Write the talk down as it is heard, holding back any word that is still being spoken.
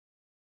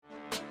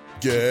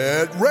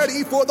Get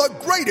ready for the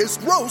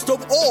greatest roast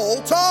of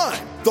all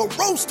time, the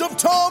Roast of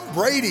Tom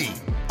Brady,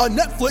 a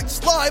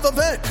Netflix live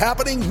event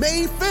happening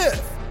May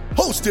 5th.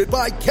 Hosted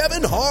by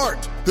Kevin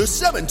Hart, the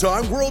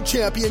 7-time world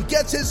champion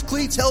gets his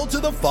cleats held to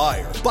the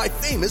fire by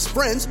famous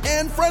friends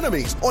and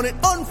frenemies on an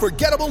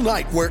unforgettable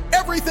night where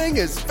everything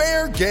is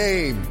fair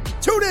game.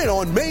 Tune in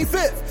on May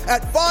 5th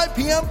at 5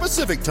 p.m.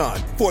 Pacific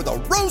time for the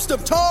Roast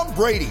of Tom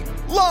Brady,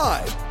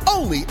 live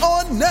only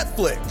on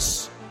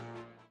Netflix.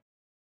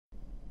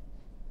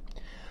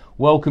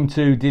 Welcome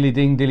to Dilly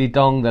Ding Dilly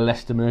Dong, the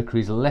Leicester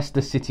Mercury's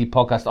Leicester City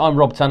podcast. I'm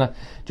Rob Tanner.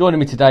 Joining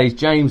me today is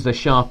James the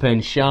Sharp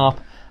End Sharp.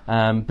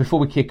 Before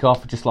we kick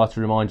off, I'd just like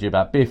to remind you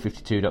about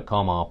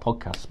Beer52.com, our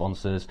podcast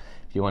sponsors.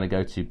 If you want to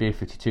go to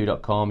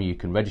Beer52.com, you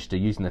can register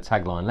using the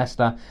tagline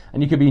Leicester,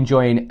 and you could be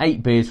enjoying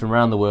 8 beers from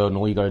around the world, and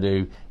all you got to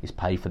do is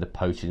pay for the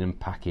postage and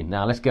packing.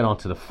 Now, let's get on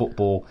to the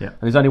football. Yeah.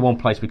 And there's only one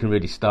place we can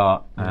really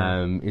start,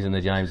 isn't there,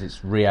 James? It's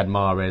Riyad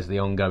Mahrez, the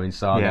ongoing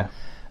saga. Yeah.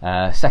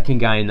 Second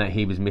game that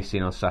he was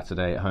missing on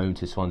Saturday at home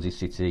to Swansea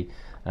City.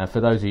 For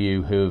those of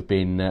you who have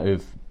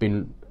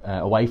been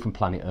away from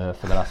planet Earth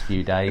for the last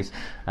few days,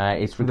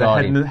 it's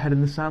regarding the head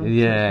in the sand.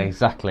 Yeah,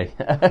 exactly.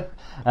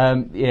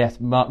 Yes,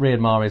 Riyad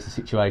Mahrez. The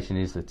situation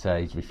is that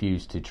he's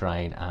refused to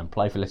train and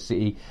play for Leicester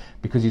City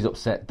because he's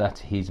upset that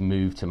his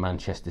move to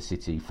Manchester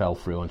City fell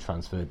through on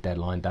transfer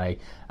deadline day,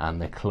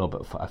 and the club,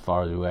 as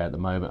far as we're aware at the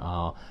moment,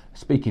 are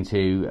speaking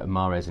to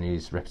Mahrez and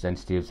his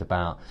representatives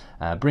about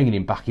bringing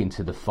him back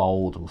into the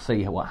fold. We'll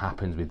see what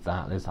happens with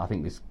that. I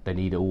think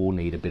they all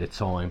need a bit of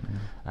time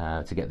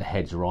to get their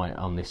heads right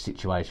on this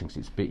situation, because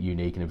it's a bit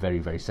unique and a very,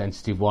 very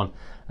sensitive one.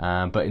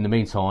 But in the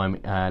meantime,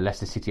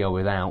 Leicester City are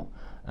without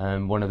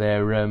one of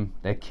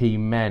their key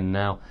men.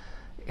 Now,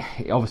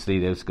 obviously,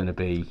 there's going to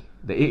be...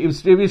 It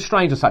was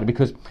strange on Saturday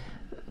because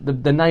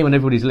the name on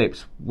everybody's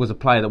lips was a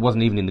player that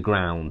wasn't even in the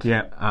ground.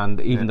 Yeah.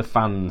 And even the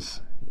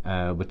fans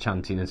were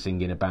chanting and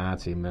singing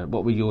about him.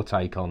 What were your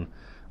take on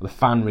the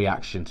fan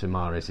reaction to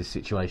Mahrez's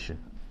situation?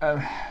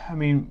 I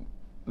mean,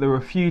 there were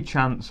a few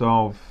chants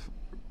of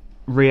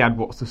Riyad,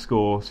 what's the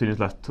score, as soon as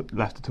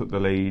Leicester took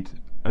the lead,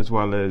 as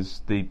well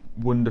as the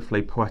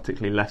wonderfully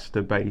poetically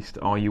Leicester-based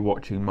 "Are you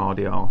watching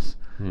Mardias?"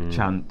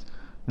 chant.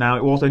 Now,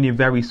 it was only a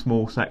very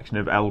small section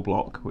of L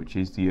Block, which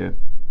is the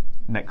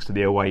next to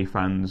the away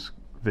fans'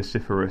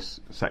 vociferous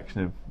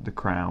section of the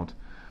crowd.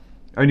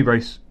 Only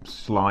very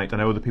slight. I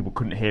know other people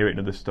couldn't hear it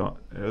in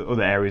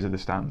other areas of the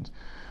stands.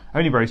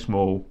 Only very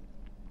small,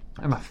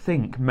 and I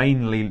think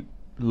mainly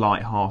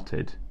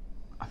light-hearted.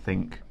 I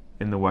think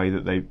in the way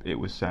that it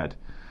was said.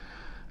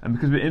 And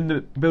because in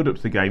the build-up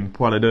to the game,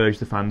 Puel had urged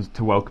the fans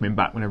to welcome him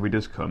back whenever he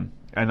does come.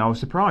 And I was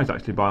surprised,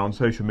 actually, by on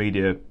social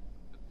media,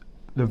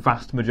 the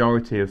vast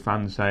majority of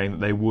fans saying that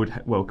they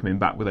would welcome him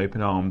back with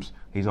open arms.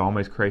 He's our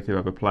most creative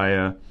ever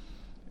player.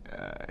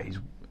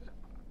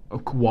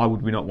 Why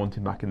would we not want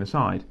him back in the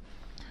side?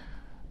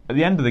 At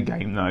the end of the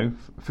game, though,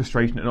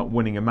 frustration at not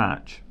winning a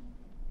match,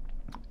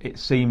 it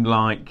seemed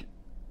like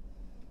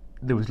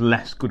there was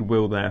less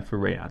goodwill there for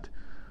Riyad.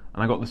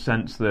 And I got the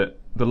sense that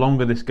the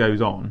longer this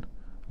goes on,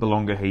 the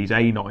longer he's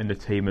A, not in the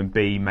team, and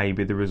B,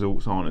 maybe the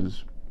results aren't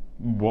as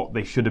what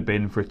they should have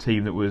been for a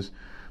team that was,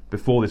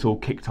 before this all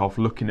kicked off,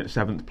 looking at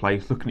 7th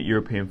place, looking at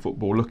European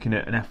football, looking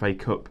at an FA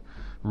Cup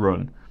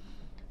run.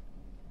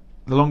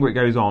 The longer it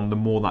goes on, the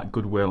more that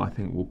goodwill, I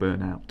think, will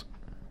burn out.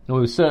 Well,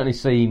 we've certainly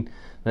seen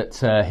that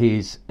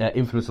his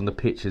influence on the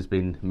pitch has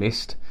been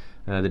missed.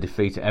 The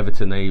defeat at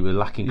Everton, they were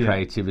lacking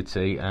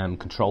creativity and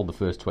controlled the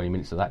first 20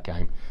 minutes of that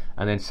game.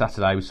 And then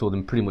Saturday, we saw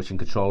them pretty much in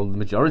control of the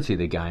majority of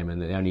the game,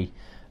 and they only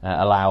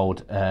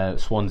allowed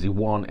Swansea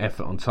one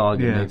effort on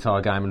target in the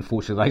entire game.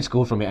 Unfortunately, they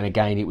scored from it, and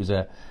again, it was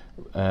a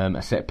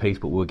set piece,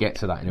 but we'll get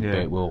to that in a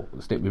bit. We'll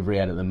stick with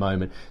Riyad at the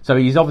moment. So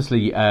he's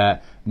obviously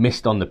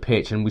missed on the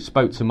pitch, and we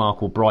spoke to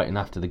Mark Albrighton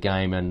after the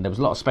game, and there was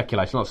a lot of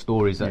speculation, a lot of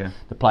stories that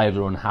the players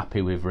were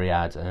unhappy with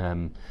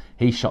Riyad.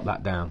 He shot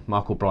that down.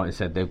 Mark Albrighton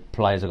said the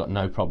players have got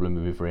no problem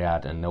with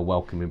Riyad, and they'll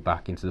welcome him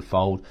back into the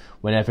fold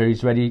whenever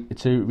he's ready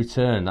to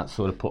return. That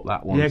sort of put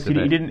that one. Yeah, he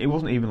didn't. It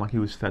wasn't even like he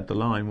was fed the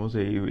line, was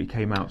he? He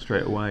came out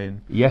straight away.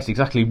 And yes,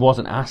 exactly. He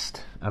wasn't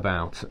asked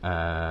about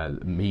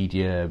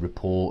media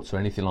reports or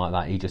anything like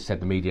that. He just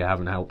said the media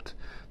haven't helped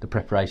the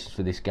preparations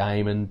for this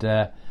game, and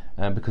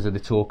because of the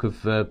talk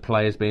of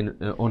players being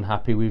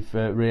unhappy with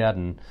Riyad,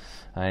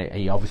 and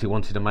he obviously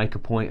wanted to make a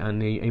point,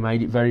 and he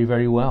made it very,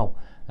 very well.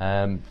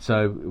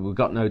 So we've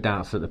got no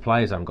doubts that the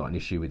players haven't got an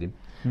issue with him.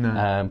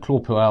 No.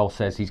 Claude Puel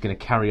says he's going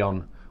to carry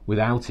on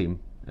without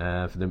him,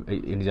 and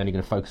he's only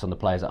going to focus on the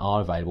players that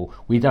are available.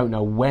 We don't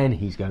know when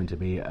he's going to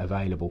be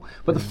available,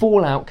 but the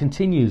fallout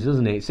continues,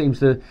 doesn't it? It seems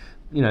to,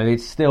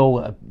 it's still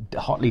a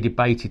hotly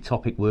debated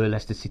topic. Were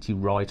Leicester City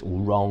right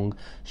or wrong?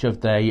 Should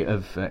they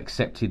have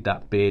accepted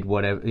that bid?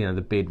 Whatever,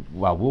 the bid.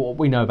 Well, what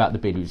we know about the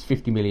bid, it was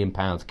 £50 million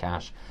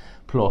cash.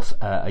 Plus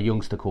a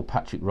youngster called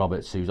Patrick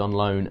Roberts, who's on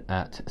loan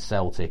at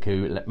Celtic,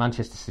 who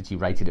Manchester City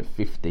rated at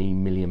 £15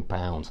 million.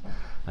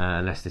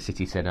 Leicester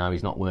City said, no,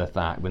 he's not worth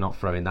that. We're not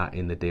throwing that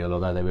in the deal,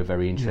 although they were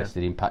very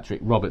interested in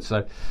Patrick Roberts.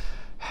 So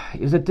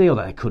it was a deal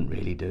that they couldn't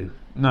really do.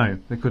 No,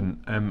 they couldn't.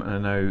 And I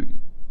know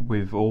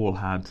we've all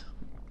had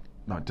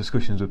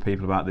discussions with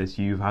people about this.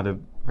 You've had a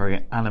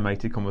very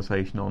animated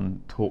conversation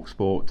on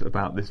TalkSport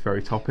about this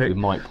very topic With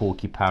Mike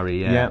Porky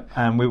Parry, yeah,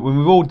 and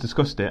we've all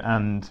discussed it,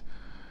 and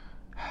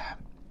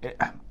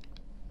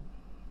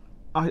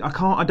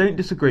I don't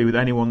disagree with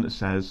anyone that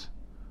says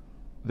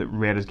that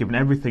Riyad has given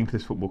everything to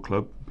this football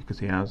club, because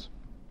he has,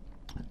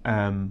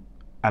 and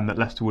that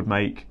Leicester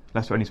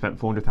only spent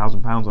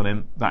 £400,000 on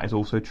him. That is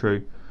also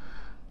true.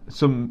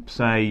 Some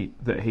say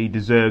that he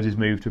deserves his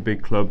move to a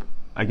big club.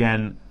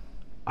 Again,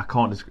 I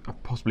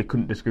possibly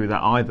couldn't disagree with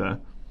that either.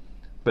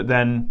 But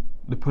then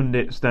the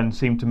pundits then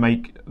seem to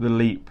make the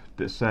leap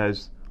that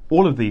says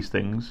all of these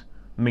things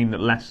mean that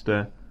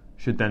Leicester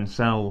should then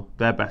sell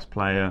their best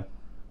player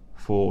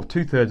for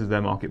 2/3 of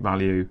their market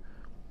value,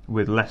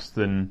 with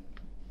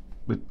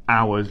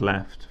hours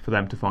left for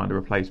them to find a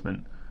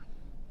replacement.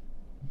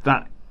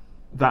 That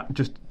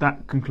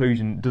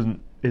conclusion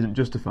isn't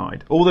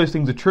justified. All those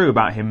things are true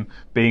about him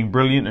being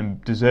brilliant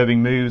and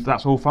deserving moves.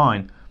 That's all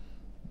fine.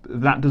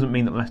 That doesn't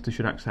mean that Leicester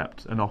should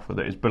accept an offer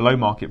that is below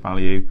market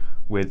value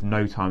with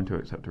no time to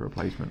accept a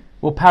replacement.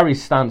 Well,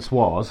 Parry's stance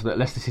was that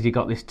Leicester City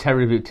got this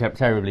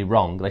terribly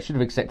wrong. They should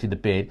have accepted the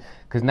bid,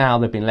 because now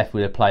they've been left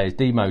with a player who's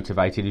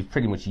demotivated, who's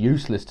pretty much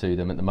useless to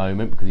them at the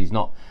moment because he's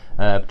not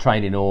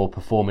training or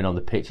performing on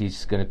the pitch.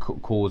 He's going to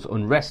cause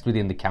unrest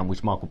within the camp,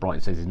 which Michael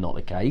Brighton says is not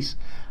the case.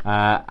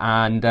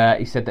 And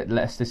he said that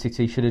Leicester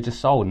City should have just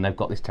sold, and they've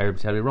got this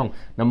terribly wrong.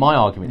 Now, my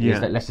argument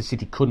is that Leicester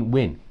City couldn't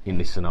win in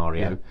this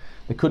scenario. Yeah.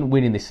 They couldn't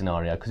win in this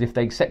scenario because if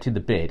they accepted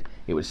the bid,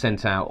 it would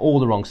send out all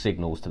the wrong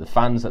signals to the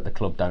fans that the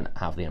club don't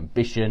have the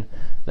ambition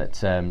that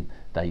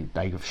they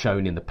have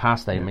shown in the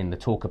past. They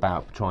talk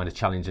about trying to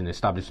challenge and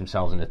establish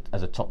themselves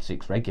as a top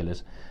six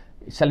regulars.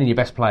 Selling your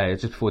best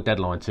players just before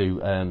deadline to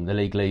the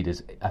league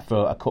leaders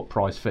for a cut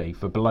price fee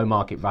for below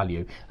market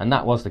value, and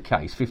that was the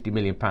case. £50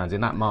 million in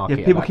that market.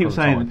 Yeah, people keep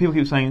saying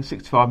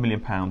 £65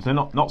 million.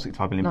 No, not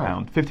 £65 million.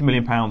 £50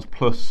 million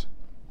plus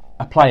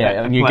a player,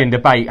 and you can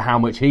debate how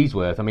much he's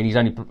worth. I mean, he's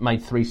only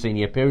made 3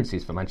 senior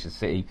appearances for Manchester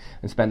City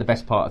and spent the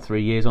best part of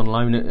 3 years on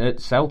loan at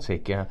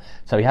Celtic.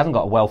 So he hasn't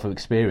got a wealth of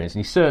experience,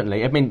 and he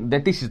certainly,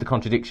 this is the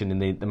contradiction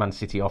in the Man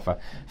City offer.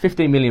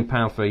 £15 million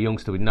for a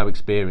youngster with no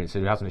experience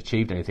who hasn't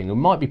achieved anything, who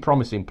might be a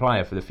promising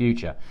player for the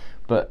future.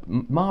 But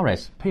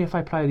Mahrez,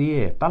 PFA Player of the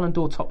Year, Ballon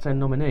d'Or top 10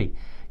 nominee,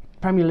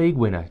 Premier League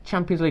winner,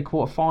 Champions League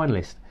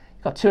quarter-finalist,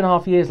 got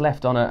 2.5 years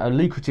left on a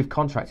lucrative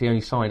contract he only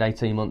signed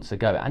 18 months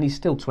ago, and he's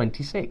still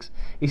 26.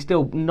 He's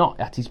still not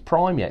at his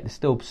prime yet. There's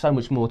still so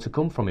much more to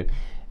come from him.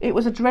 It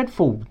was a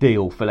dreadful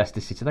deal for Leicester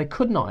City. They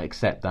could not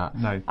accept that.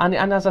 No.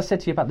 And as I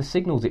said to you about the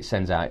signals it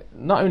sends out,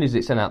 not only does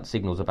it send out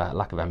signals about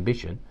lack of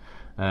ambition,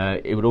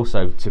 it would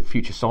also, to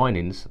future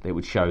signings, it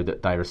would show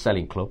that they're a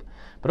selling club,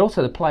 but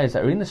also the players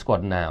that are in the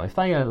squad now, if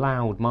they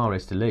allowed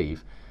Mahrez to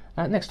leave,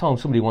 next time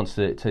somebody wants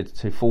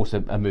to force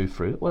a move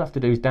through, all they have to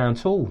do is down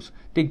tools,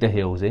 dig their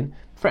heels in,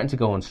 threaten to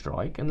go on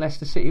strike, and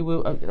Leicester City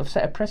will have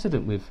set a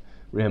precedent with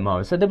Riyad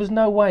Mahrez. So there was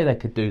no way they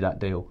could do that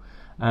deal.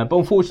 But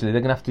unfortunately,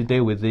 they're going to have to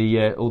deal with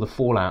all the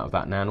fallout of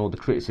that now and all the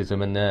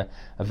criticism, and a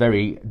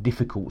very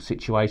difficult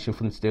situation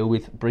for them to deal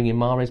with bringing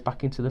Mahrez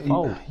back into the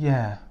fold.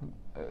 Yeah,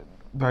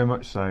 very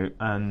much so.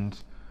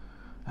 And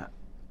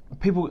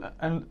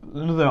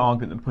another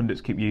argument that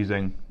pundits keep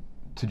using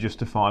to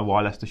justify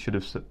why Leicester should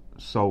have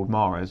sold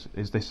Mahrez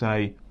is they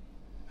say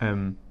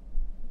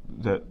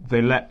that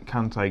they let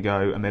Kante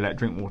go and they let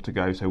Drinkwater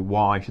go, so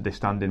why should they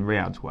stand in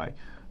Riyad's way?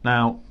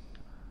 Now,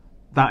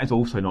 that is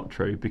also not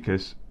true,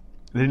 because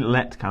they didn't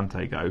let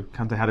Kante go.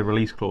 Kante had a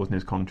release clause in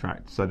his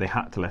contract, so they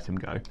had to let him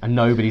go. And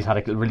nobody's had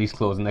a release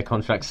clause in their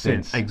contract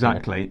since.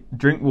 Exactly. Yeah.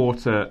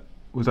 Drinkwater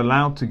was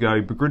allowed to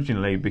go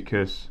begrudgingly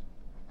because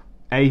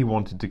he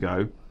wanted to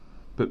go,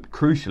 but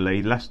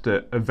crucially,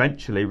 Leicester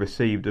eventually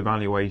received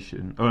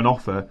an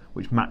offer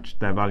which matched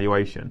their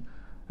valuation.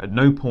 At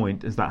no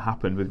point has that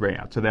happened with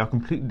Riyad, so they are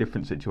completely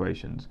different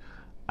situations.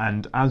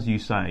 And as you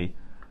say,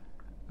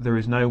 there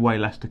is no way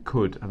Leicester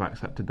could have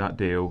accepted that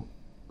deal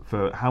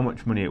for how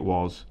much money it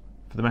was,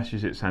 for the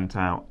message it sent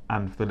out,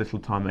 and for the little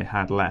time they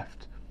had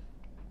left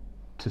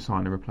to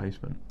sign a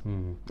replacement.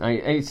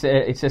 It's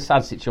a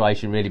sad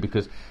situation, really,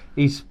 because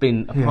he's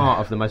been a part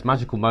of the most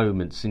magical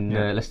moments in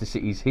Leicester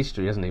City's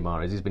history, hasn't he,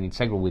 Mahrez? He's been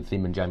integral with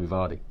him and Jamie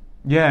Vardy.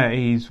 Yeah,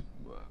 I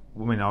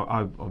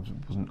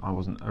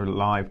wasn't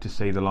alive to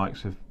see the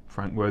likes of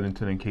Frank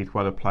Worthington and Keith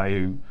Weller play,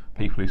 who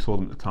people who saw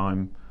them at the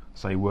time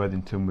say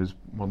Worthington was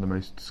one of the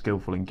most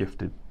skillful and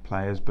gifted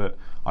players, but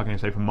I can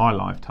say from my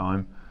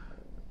lifetime,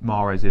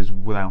 Mahrez is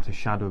without a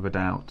shadow of a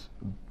doubt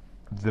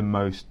the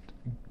most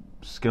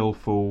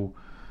skillful,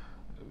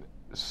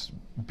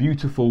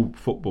 beautiful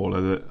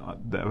footballer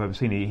that I've ever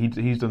seen.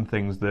 He's done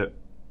things that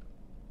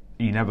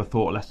you never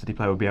thought a Leicester City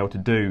player would be able to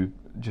do.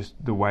 Just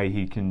the way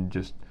he can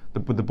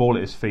with the ball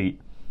at his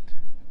feet,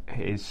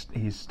 he's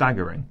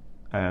staggering.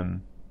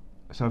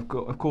 So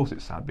of course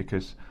it's sad,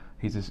 because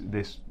he's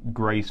this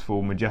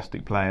graceful,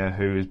 majestic player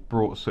who has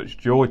brought such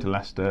joy to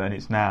Leicester, and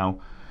it's now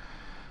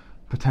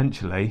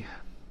potentially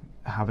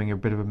having a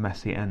bit of a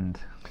messy end.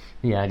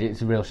 Yeah,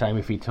 it's a real shame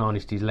if he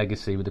tarnished his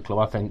legacy with the club.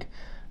 I think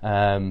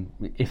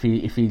if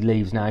he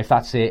leaves now, if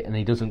that's it and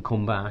he doesn't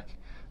come back,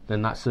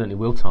 then that certainly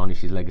will tarnish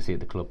his legacy at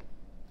the club.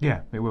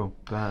 Yeah, it will,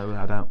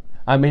 without doubt.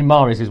 I mean,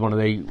 Mahrez is one of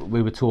the...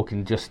 We were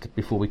talking just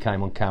before we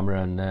came on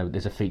camera, and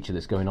there's a feature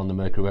that's going on the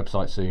Mercury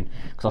website soon,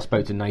 because I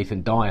spoke to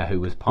Nathan Dyer,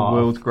 who was part of...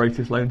 The world's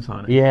greatest loan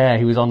signing. Yeah,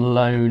 he was on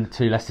loan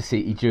to Leicester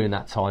City during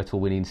that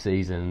title-winning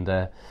season,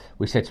 and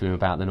we said to him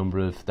about the number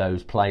of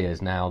those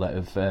players now that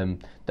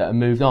have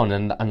moved on,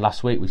 and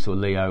last week we saw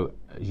Leo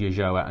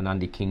Yajoa and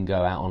Andy King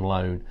go out on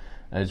loan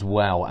as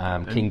well.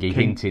 Kingy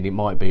hinted it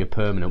might be a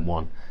permanent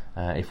one.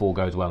 If all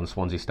goes well and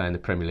Swansea stay in the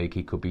Premier League,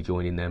 he could be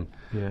joining them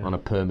on a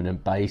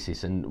permanent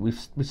basis, and we've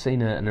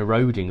seen an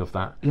eroding of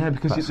that. Yeah,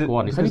 because that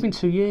squad. It's only been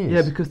 2 years.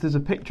 Yeah, because there's a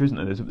picture, isn't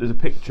there? There's a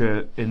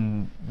picture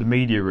in the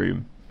media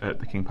room at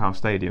the King Power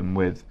Stadium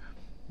with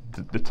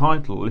the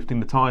title,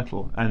 lifting the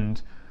title,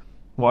 and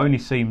what only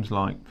seems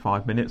like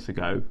 5 minutes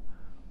ago,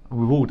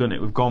 we've all done it.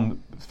 We've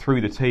gone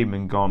through the team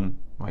and gone,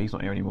 well, he's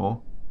not here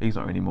anymore. He's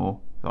not here anymore.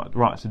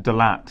 Right, so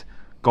Delat,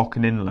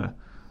 Gokhan-Inler,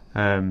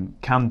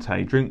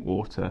 Kante,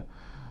 Drinkwater.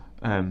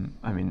 I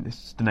mean, this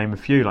is to name a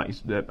few, like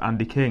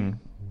Andy King.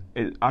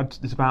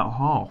 It's about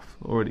half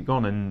already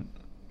gone, and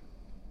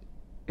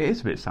it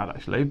is a bit sad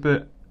actually.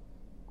 But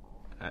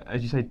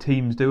as you say,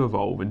 teams do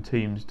evolve, and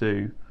teams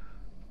do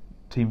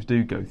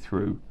go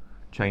through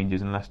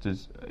changes, and Leicester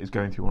is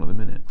going through one at the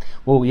minute.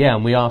 Well, yeah,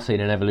 and we are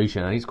seeing an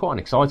evolution, and it's quite an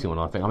exciting one,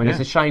 I think. I mean, it's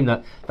a shame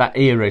that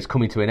era is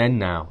coming to an end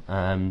now.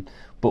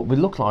 But we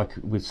look like,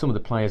 with some of the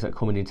players that are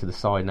coming into the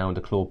side now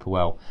under Claude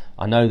Puel,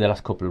 I know the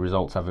last couple of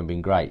results haven't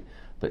been great,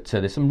 but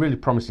there's some really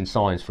promising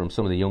signs from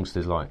some of the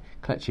youngsters, like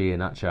Kelechi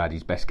Iheanacho had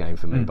his best game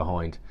for me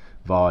behind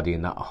Vardy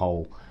in that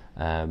hole.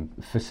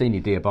 Fassini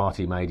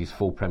Diabate made his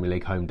full Premier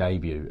League home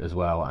debut as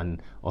well,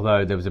 and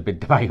although there was a big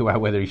debate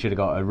about whether he should have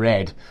got a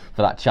red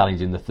for that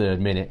challenge in the 3rd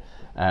minute,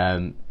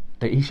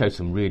 he showed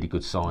some really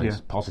good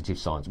signs, positive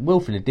signs.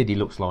 Wilfred Ndidi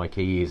looks like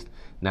he is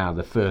now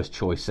the first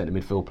choice centre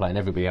midfield player, and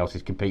everybody else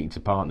is competing to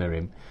partner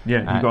him.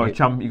 Yeah,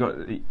 you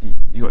got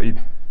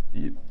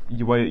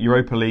your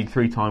Europa League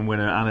 3-time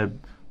winner and a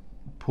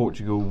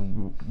Portugal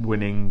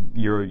winning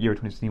Euro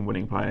 2016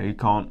 winning player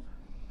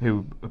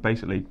who are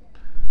basically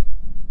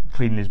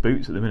cleaning his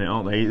boots at the minute,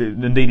 aren't they?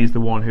 Ndidi's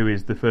the one who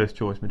is the first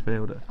choice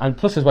midfielder. And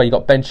plus as well, you've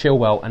got Ben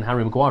Chilwell, and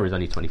Harry Maguire is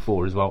only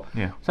 24 as well.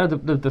 Yeah. So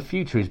the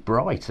future is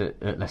bright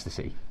at Leicester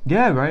City.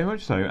 Yeah, very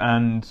much so.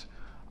 And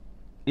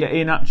yeah,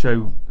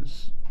 Iheanacho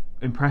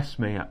impressed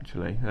me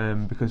actually,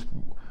 because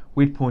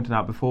we'd pointed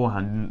out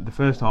beforehand in the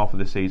first half of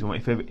the season,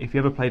 if he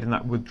ever played in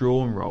that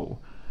withdrawn role,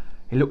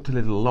 he looked a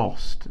little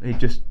lost. He'd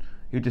just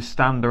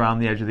stand around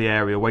the edge of the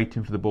area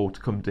waiting for the ball to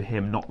come to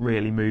him, not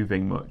really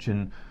moving much.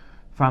 And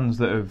fans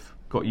that have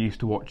got used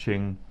to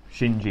watching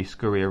Shinji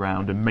scurry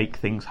around and make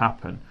things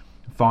happen,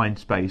 find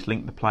space,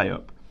 link the play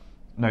up,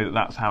 know that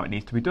that's how it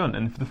needs to be done.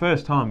 And for the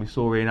first time we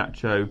saw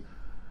Iheanacho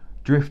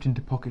drift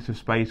into pockets of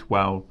space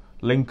well,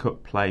 link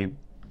up play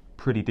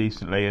pretty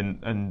decently,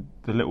 and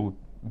the little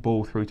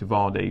ball through to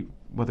Vardy,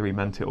 whether he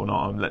meant it or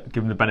not,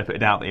 give him the benefit of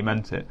doubt that he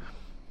meant it,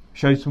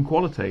 showed some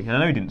quality. And I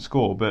know he didn't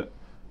score, but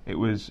he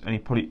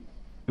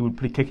would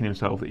be kicking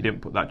himself that he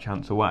didn't put that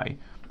chance away.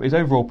 But his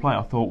overall play,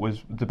 I thought,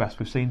 was the best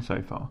we've seen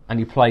so far. And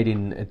he played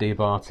in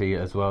Diabate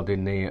as well,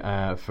 didn't he?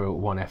 For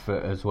one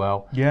effort as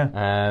well.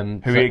 Yeah.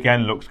 Who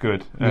again looks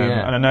good.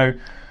 And I know,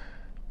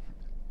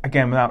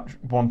 again, without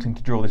wanting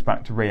to draw this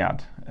back to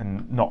Riyadh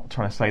and not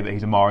trying to say that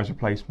he's a Mahrez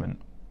replacement,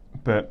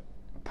 but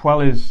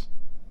Puel has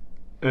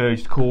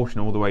urged caution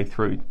all the way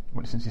through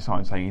since he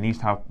started saying you need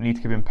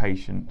to give him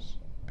patience,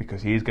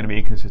 because he is going to be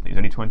inconsistent. He's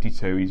only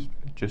 22. He's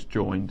just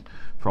joined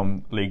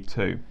from League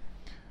 2.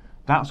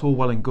 That's all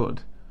well and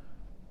good.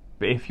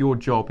 But if your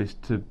job is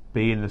to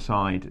be in the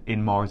side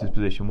in Mahrez's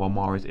position while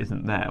Mahrez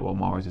isn't there, while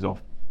Mahrez is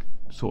off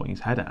sorting his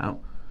head out,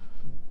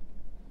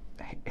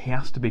 he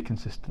has to be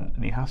consistent,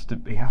 and he has to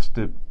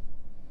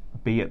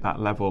be at that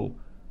level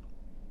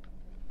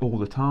all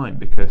the time,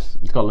 because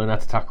he's got to learn how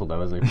to tackle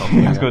though, hasn't he?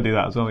 Probably, he's got to do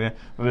that as well. Yeah.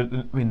 I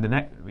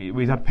mean,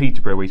 we've had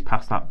Peterborough where he's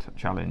passed that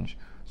challenge.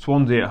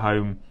 Swansea at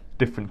home,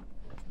 different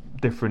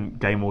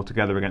game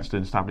altogether against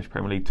an established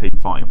Premier League team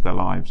fighting for their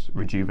lives,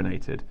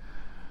 rejuvenated.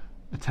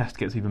 The test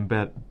gets even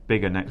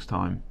bigger next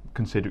time,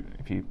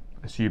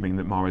 assuming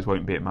that Mahrez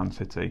won't be at Man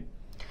City.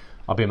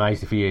 I'll be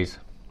amazed if he is.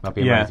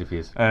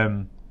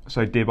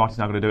 So Diabate's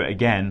now going to do it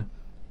again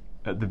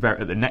at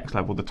the next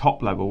level, the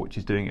top level, which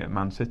is doing it at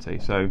Man City.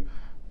 So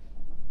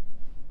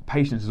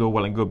patience is all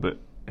well and good, but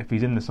if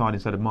he's in the side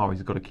instead of Mahrez,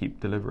 he's got to keep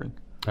delivering.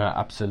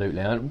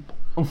 Absolutely.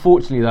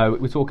 Unfortunately, though,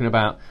 we're talking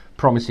about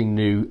promising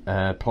new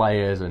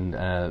players and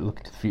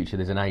looking to the future.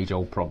 There's an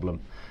age-old problem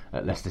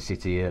at Leicester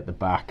City at the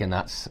back, and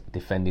that's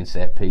defending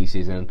set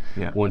pieces. And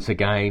once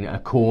again, a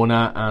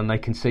corner, and they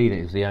conceded.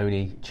 It was the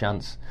only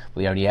chance,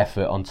 the only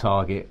effort on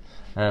target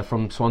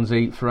from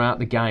Swansea throughout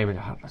the game. And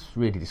that's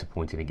really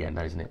disappointing again,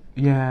 though, isn't it?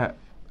 Yeah.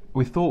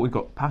 We thought we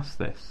got past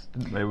this,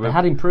 didn't we? They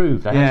had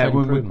improved.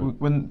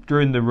 When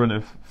during the run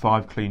of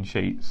 5 clean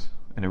sheets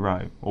in a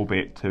row,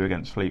 albeit 2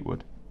 against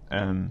Fleetwood,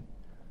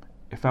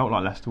 it felt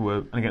like Leicester were,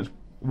 and against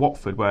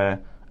Watford, where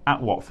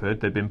at Watford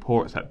they'd been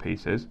poor at set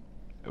pieces.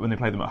 When they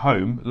played them at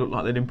home, it looked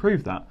like they'd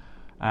improved that,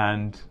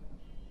 and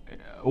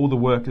all the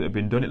work that had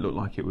been done, it looked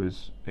like it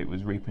was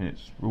reaping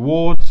its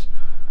rewards.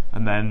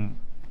 And then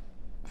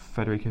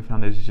Federico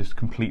Fernandez is just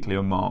completely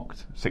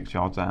unmarked 6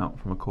 yards out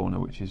from a corner,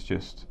 which is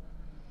just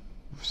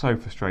so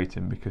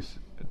frustrating, because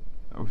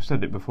I've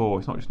said it before,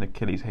 it's not just an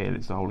Achilles heel,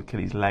 it's the whole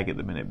Achilles leg at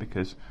the minute,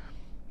 because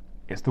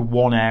it's the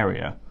one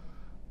area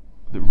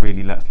that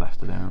really lets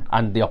Leicester down.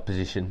 And the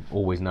opposition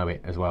always know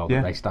it as well,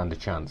 that they stand a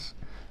chance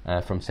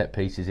from set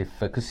pieces.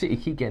 Because City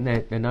keep getting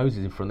their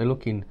noses in front, they're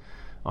looking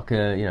like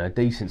a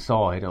decent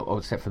side,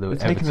 except for the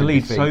They're taking the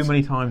lead so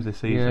many times this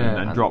season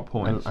and drop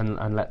points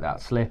and let that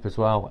slip as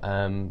well.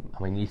 I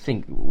mean, you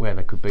think where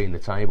they could be in the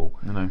table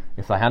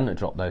if they hadn't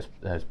dropped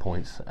those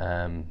points.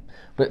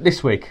 But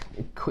this week,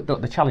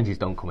 the challenges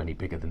don't come any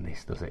bigger than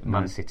this, does it?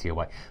 Man City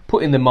away.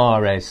 Putting the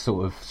Mahrez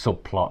sort of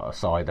subplot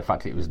aside, the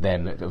fact that it was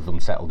them that have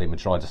unsettled him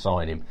and tried to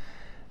sign him,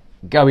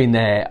 going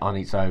there on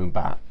its own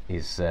bat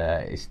is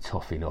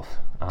tough enough.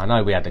 I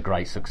know we had a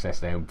great success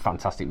there,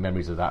 fantastic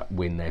memories of that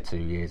win there 2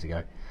 years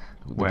ago.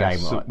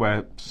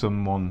 Where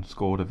someone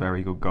scored a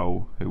very good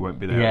goal who won't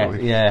be there.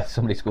 Yeah,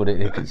 somebody scored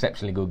an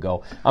exceptionally good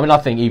goal. I mean, I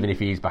think even if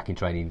he is back in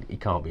training, he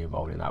can't be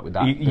involved in that with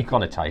the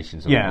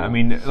connotations. I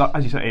mean,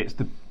 as you say, it's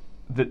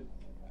the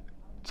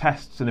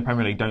tests in the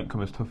Premier League don't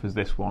come as tough as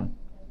this one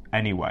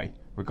anyway,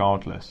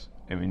 regardless.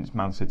 I mean, it's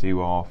Man City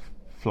who are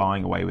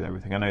flying away with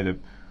everything. I know the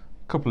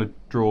couple of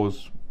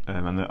draws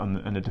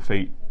and a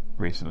defeat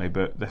recently,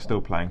 but they're still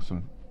playing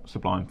some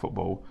sublime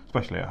football,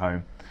 especially at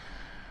home.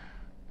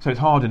 So it's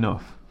hard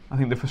enough. I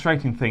think the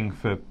frustrating thing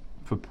for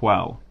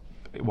Puel,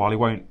 while he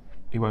won't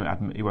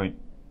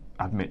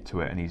admit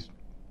to it, and he's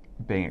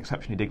being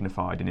exceptionally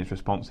dignified in his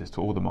responses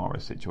to all the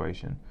Mahrez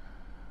situation.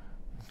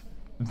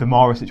 The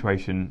Mahrez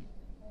situation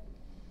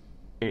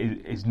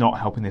is not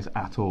helping this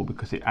at all,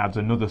 because it adds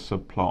another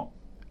subplot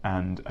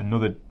and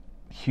another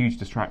huge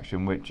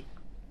distraction, which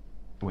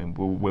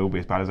will be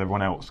as bad as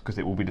everyone else, because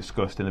it will be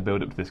discussed in the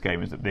build-up to this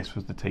game, is that this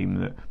was the team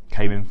that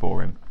came in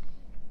for him.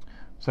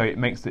 So it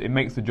makes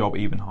the job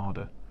even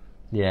harder.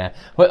 Yeah,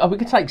 well, we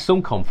could take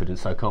some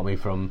confidence, though, can't we?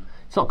 From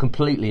it's not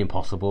completely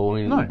impossible.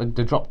 I mean,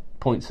 they dropped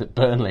points at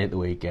Burnley at the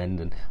weekend,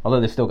 and although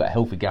they've still got a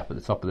healthy gap at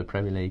the top of the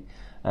Premier League,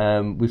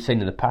 we've seen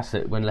in the past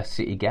that when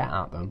Leicester City get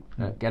at them,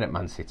 get at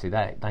Man City,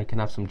 they can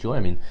have some joy. I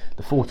mean,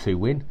 the 4-2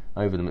 win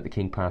over them at the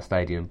King Power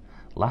Stadium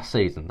last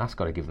season, that's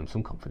got to give them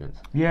some confidence.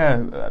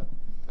 Yeah,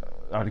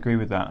 I'd agree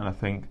with that, and I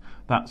think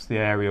that's the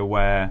area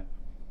where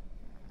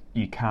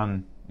you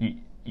can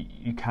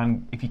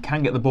if you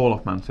can get the ball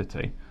off Man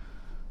City,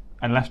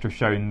 and Leicester have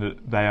shown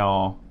that they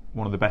are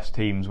one of the best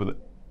teams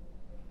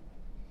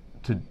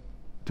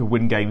to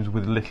win games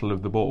with little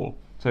of the ball.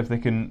 So if they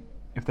can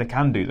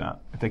do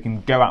that, if they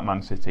can go at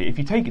Man City, if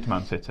you take it to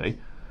Man City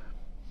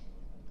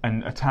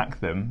and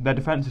attack them, their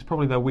defence is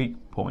probably their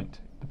weak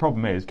point. The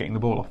problem is getting the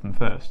ball off them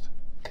first.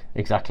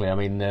 Exactly. I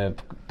mean,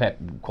 Pep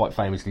quite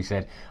famously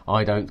said,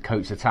 "I don't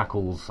coach the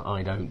tackles.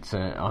 I'm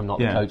not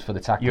the coach for the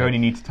tackle." You only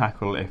need to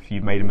tackle if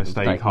you've made a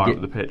mistake high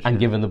up the pitch and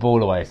given the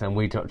ball away. And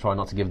we try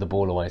not to give the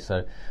ball away.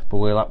 So, but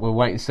we'll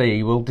wait and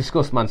see. We'll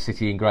discuss Man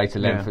City in greater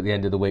length at the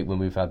end of the week when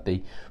we've had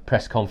the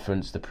press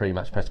conference, the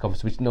pre-match press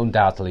conference, which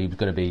undoubtedly is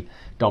going to be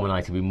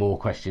dominated with more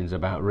questions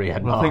about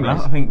Riyad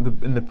Mahrez. I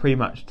think in the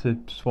pre-match to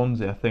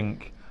Swansea, I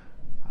think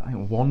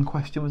one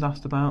question was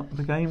asked about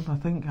the game. I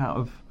think out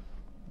of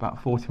about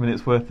 40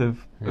 minutes worth of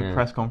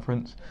press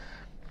conference,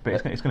 but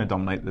it's going to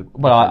dominate the.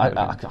 Well,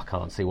 I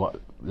can't see what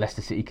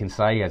Leicester City can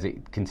say as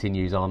it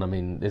continues on. I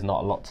mean, there's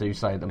not a lot to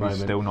say at the moment.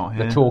 Still not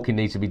here. The talking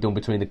needs to be done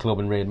between the club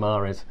and Riyad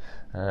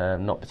Mahrez,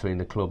 not between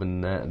the club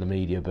and the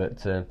media.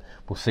 But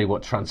we'll see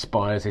what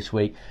transpires this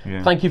week.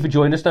 Yeah. Thank you for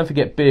joining us. Don't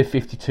forget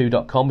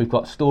beer52.com. We've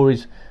got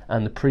stories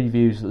and the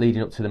previews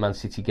leading up to the Man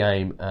City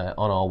game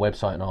on our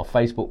website and our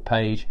Facebook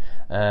page.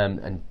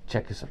 And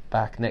check us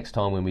back next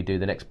time when we do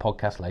the next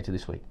podcast later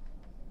this week.